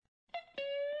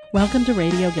Welcome to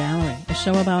Radio Gallery, a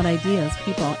show about ideas,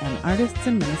 people, and artists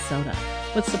in Minnesota,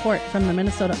 with support from the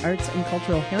Minnesota Arts and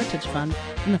Cultural Heritage Fund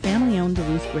and the family-owned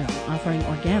Duluth Grill, offering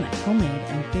organic, homemade,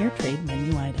 and fair trade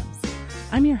menu items.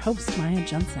 I'm your host, Maya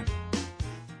Jensen.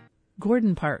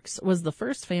 Gordon Parks was the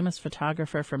first famous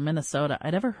photographer from Minnesota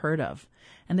I'd ever heard of,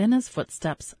 and in his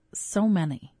footsteps, so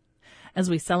many. As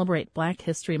we celebrate Black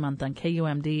History Month on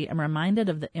KUMD, I'm reminded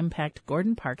of the impact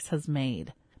Gordon Parks has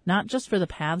made. Not just for the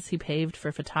paths he paved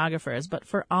for photographers, but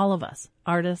for all of us,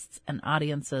 artists and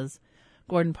audiences.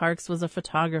 Gordon Parks was a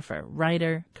photographer,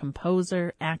 writer,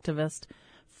 composer, activist,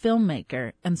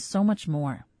 filmmaker, and so much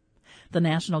more. The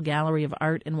National Gallery of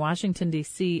Art in Washington,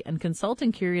 D.C. and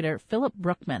consulting curator Philip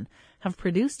Brookman have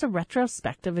produced a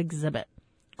retrospective exhibit,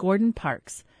 Gordon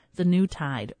Parks, The New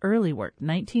Tide, Early Work,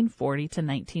 1940 to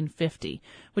 1950,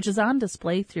 which is on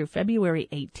display through February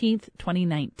 18th,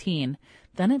 2019.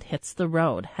 Then it hits the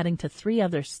road, heading to 3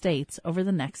 other states over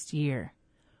the next year.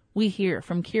 We hear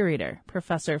from curator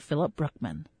Professor Philip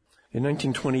Brookman. In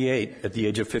 1928, at the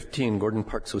age of 15, Gordon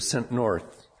Parks was sent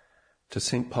north to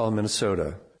St. Paul,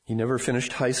 Minnesota. He never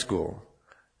finished high school,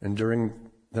 and during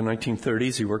the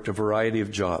 1930s, he worked a variety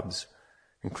of jobs,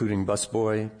 including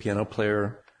busboy, piano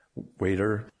player,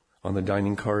 waiter, on the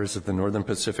dining cars of the Northern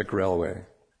Pacific Railway.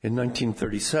 In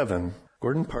 1937,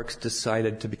 Gordon Parks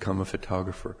decided to become a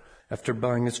photographer. After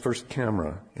buying his first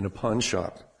camera in a pawn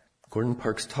shop, Gordon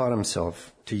Parks taught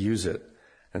himself to use it,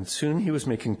 and soon he was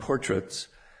making portraits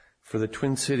for the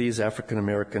Twin Cities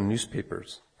African-American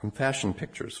newspapers and fashion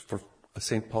pictures for a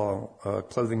St. Paul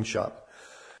clothing shop.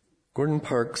 Gordon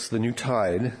Parks, The New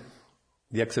Tide,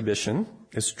 the exhibition,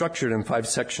 is structured in 5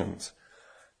 sections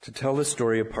to tell the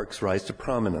story of Parks' rise to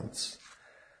prominence,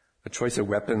 a choice of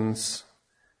weapons,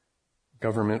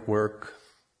 government work,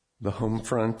 the home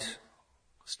front,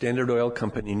 Standard Oil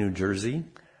Company, New Jersey,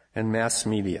 and mass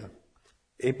media.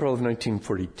 April of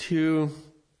 1942,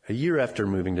 a year after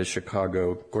moving to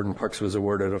Chicago, Gordon Parks was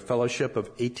awarded a fellowship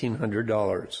of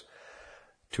 $1,800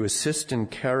 to assist in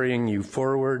carrying you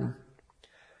forward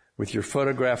with your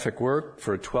photographic work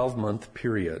for a 12-month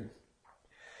period.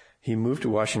 He moved to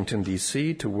Washington,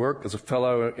 D.C. to work as a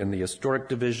fellow in the Historic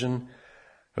Division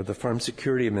of the Farm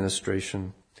Security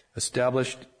Administration,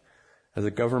 established as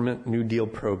a government New Deal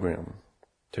program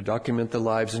to document the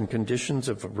lives and conditions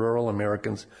of rural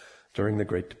Americans during the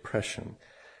Great Depression.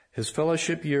 His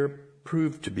fellowship year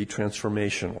proved to be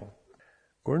transformational.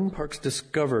 Gordon Parks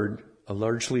discovered a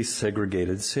largely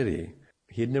segregated city.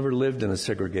 He had never lived in a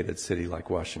segregated city like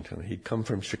Washington. He'd come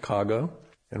from Chicago,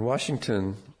 and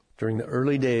Washington, during the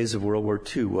early days of World War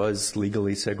II, was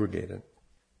legally segregated.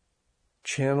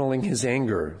 Channeling his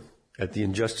anger at the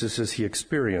injustices he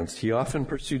experienced, he often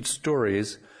pursued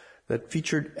stories that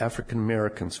featured African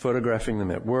Americans, photographing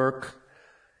them at work,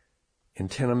 in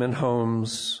tenement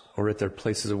homes, or at their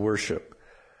places of worship.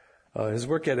 His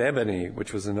work at Ebony,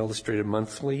 which was an illustrated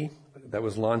monthly that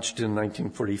was launched in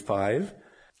 1945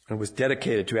 and was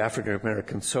dedicated to African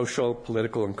American social,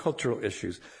 political, and cultural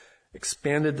issues,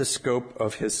 expanded the scope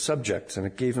of his subjects, and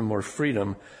it gave him more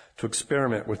freedom to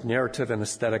experiment with narrative and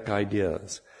aesthetic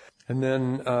ideas. And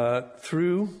then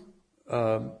through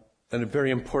a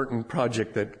very important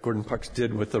project that Gordon Parks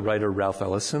did with the writer Ralph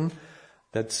Ellison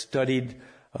that studied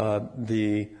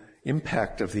the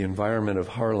impact of the environment of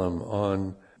Harlem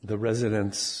on the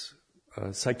residents'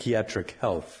 psychiatric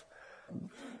health.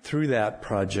 Through that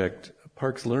project,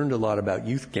 Parks learned a lot about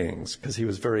youth gangs because he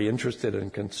was very interested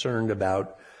and concerned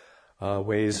about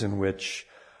ways in which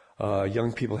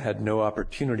young people had no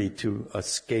opportunity to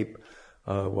escape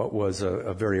what was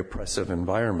a very oppressive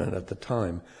environment at the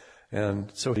time.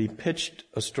 And so he pitched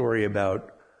a story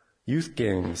about youth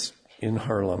gangs in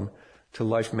Harlem to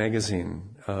Life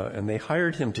magazine, and they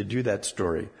hired him to do that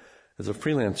story as a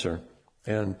freelancer.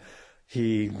 And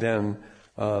he then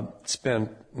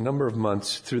spent a number of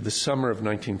months through the summer of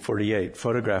 1948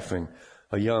 photographing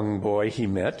a young boy he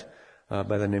met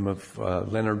by the name of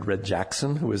Leonard Red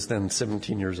Jackson, who was then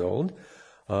 17 years old,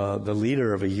 the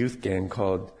leader of a youth gang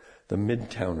called the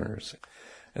Midtowners.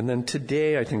 And then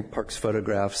today, I think Parks'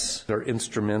 photographs are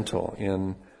instrumental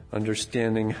in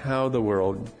understanding how the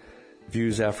world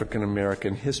views African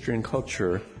American history and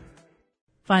culture.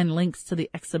 Find links to the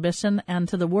exhibition and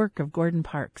to the work of Gordon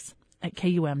Parks at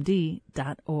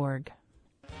KUMD.org.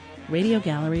 Radio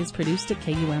Gallery is produced at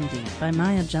KUMD by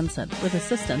Maya Jensen with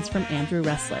assistance from Andrew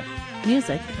Ressler.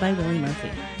 Music by Willie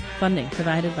Murphy. Funding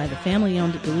provided by the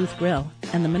family-owned Duluth Grill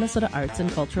and the Minnesota Arts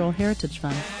and Cultural Heritage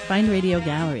Fund. Find Radio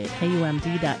Gallery at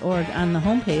KUMD.org on the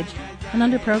homepage and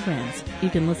under Programs.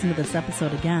 You can listen to this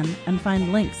episode again and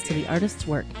find links to the artist's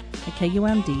work at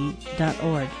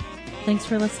KUMD.org. Thanks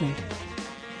for listening.